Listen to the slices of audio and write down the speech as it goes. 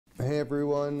Hey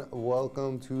everyone,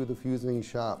 welcome to the Fusing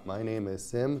Shop. My name is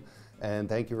Sim and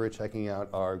thank you for checking out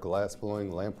our glass blowing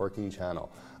lampworking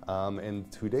channel. In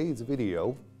today's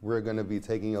video, we're going to be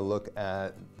taking a look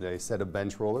at a set of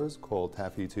bench rollers called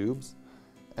Taffy tubes.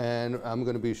 And I'm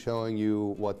going to be showing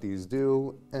you what these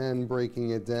do and breaking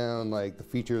it down, like the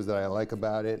features that I like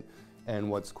about it and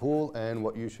what's cool and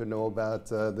what you should know about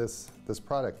this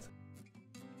product.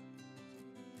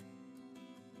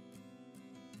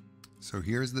 So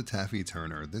here's the Taffy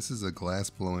Turner. This is a glass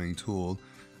blowing tool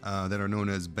that are known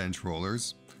as bench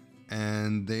rollers,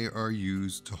 and they are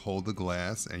used to hold the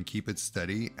glass and keep it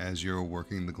steady as you're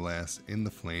working the glass in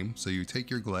the flame. So you take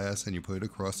your glass and you put it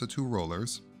across the two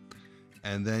rollers,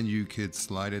 and then you could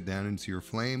slide it down into your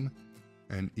flame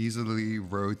and easily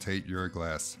rotate your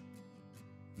glass.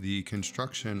 The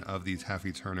construction of the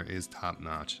Taffy Turner is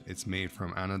top-notch. It's made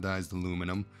from anodized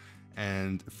aluminum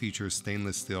and features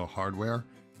stainless steel hardware.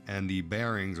 And the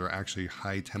bearings are actually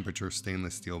high temperature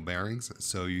stainless steel bearings,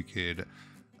 so you could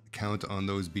count on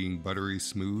those being buttery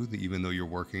smooth even though you're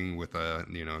working with a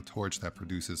torch that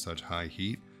produces such high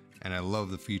heat. And I love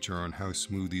the feature on how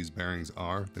smooth these bearings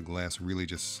are. The glass really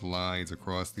just slides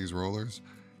across these rollers,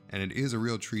 and it is a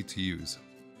real treat to use.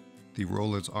 The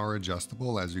rollers are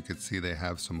adjustable. As you can see, they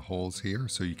have some holes here,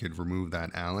 so you could remove that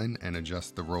Allen and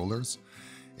adjust the rollers.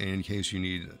 In case you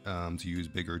need to use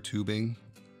bigger tubing,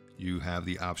 you have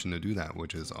the option to do that,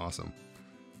 which is awesome.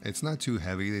 It's not too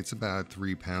heavy, it's about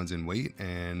 3 pounds in weight,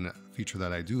 and a feature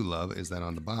that I do love is that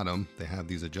on the bottom they have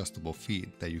these adjustable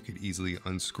feet that you could easily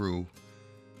unscrew,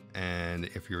 and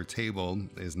if your table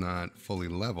is not fully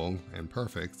level and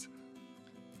perfect,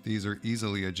 these are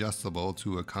easily adjustable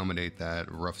to accommodate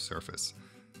that rough surface.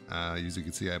 As you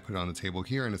can see, I put it on the table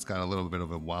here and it's got a little bit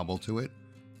of a wobble to it,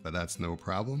 but that's no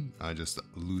problem. I just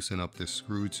loosen up this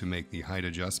screw to make the height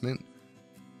adjustment,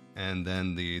 and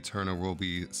then the turner will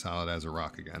be solid as a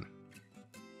rock again.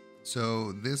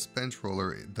 So this bench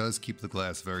roller does keep the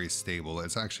glass very stable.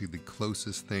 It's actually the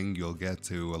closest thing you'll get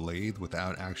to a lathe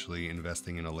without actually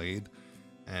investing in a lathe.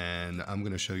 And I'm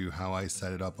going to show you how I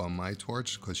set it up on my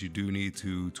torch, because you do need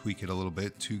to tweak it a little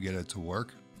bit to get it to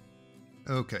work.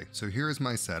 Okay, so here's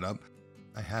my setup.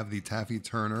 I have the Taffy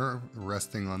Turner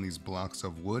resting on these blocks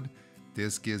of wood.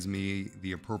 This gives me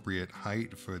the appropriate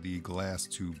height for the glass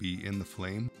to be in the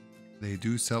flame. They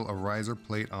do sell a riser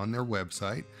plate on their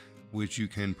website, which you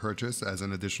can purchase as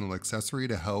an additional accessory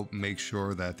to help make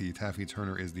sure that the Taffy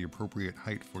Turner is the appropriate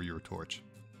height for your torch.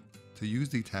 To use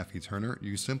the Taffy Turner,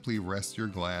 you simply rest your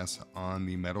glass on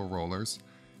the metal rollers,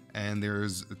 and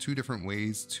there's two different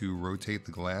ways to rotate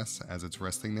the glass as it's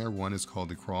resting there. One is called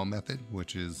the crawl method,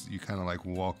 which is you kind of like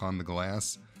walk on the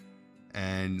glass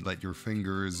and let your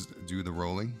fingers do the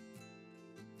rolling.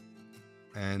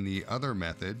 And the other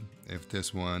method, if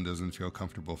this one doesn't feel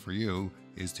comfortable for you,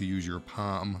 is to use your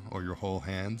palm or your whole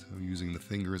hand, using the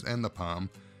fingers and the palm,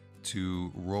 to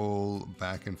roll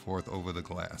back and forth over the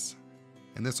glass.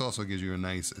 And this also gives you a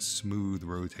nice smooth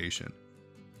rotation.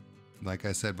 Like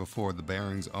I said before, the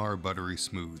bearings are buttery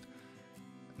smooth.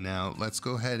 Now let's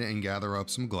go ahead and gather up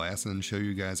some glass and show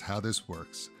you guys how this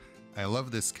works. I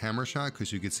love this camera shot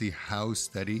because you can see how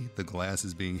steady the glass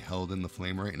is being held in the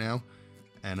flame right now.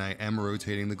 And I am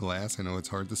rotating the glass. I know it's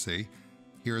hard to see.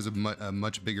 Here's a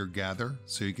much bigger gather,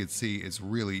 so you can see it's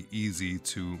really easy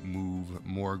to move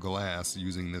more glass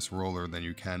using this roller than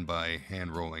you can by hand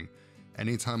rolling.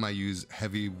 Anytime I use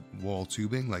heavy wall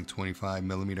tubing, like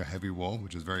 25mm heavy wall,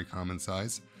 which is very common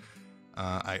size,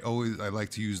 I like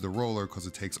to use the roller because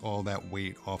it takes all that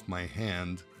weight off my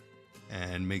hand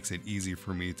and makes it easy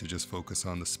for me to just focus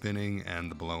on the spinning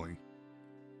and the blowing.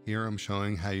 Here I'm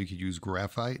showing how you could use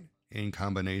graphite in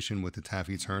combination with the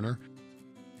Taffy Turner.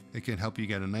 It can help you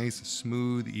get a nice,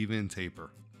 smooth, even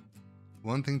taper.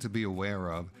 One thing to be aware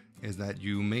of is that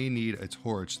you may need a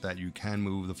torch that you can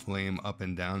move the flame up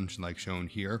and down, like shown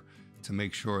here, to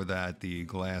make sure that the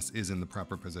glass is in the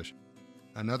proper position.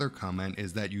 Another comment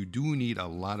is that you do need a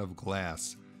lot of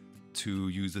glass to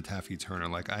use the Taffy Turner.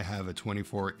 Like I have a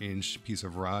 24-inch piece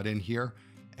of rod in here,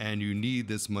 and you need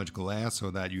this much glass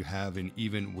so that you have an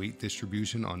even weight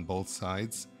distribution on both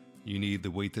sides. You need the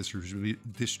weight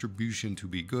distribution to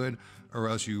be good, or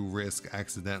else you risk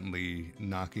accidentally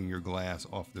knocking your glass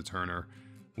off the turner,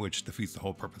 which defeats the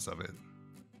whole purpose of it.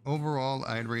 Overall,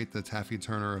 I'd rate the Taffy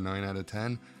Turner a 9 out of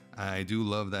 10. I do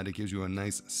love that it gives you a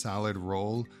nice solid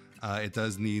roll. It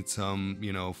does need some,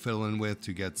 fiddling with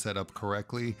to get set up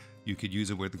correctly. You could use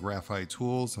it with graphite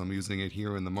tools. I'm using it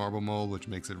here in the marble mold, which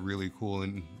makes it really cool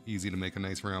and easy to make a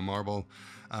nice round marble.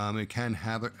 It can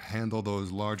handle those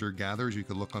larger gathers. You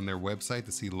could look on their website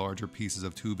to see larger pieces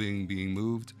of tubing being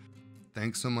moved.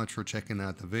 Thanks so much for checking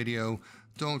out the video.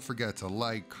 Don't forget to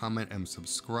like, comment, and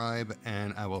subscribe,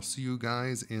 and I will see you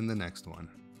guys in the next one.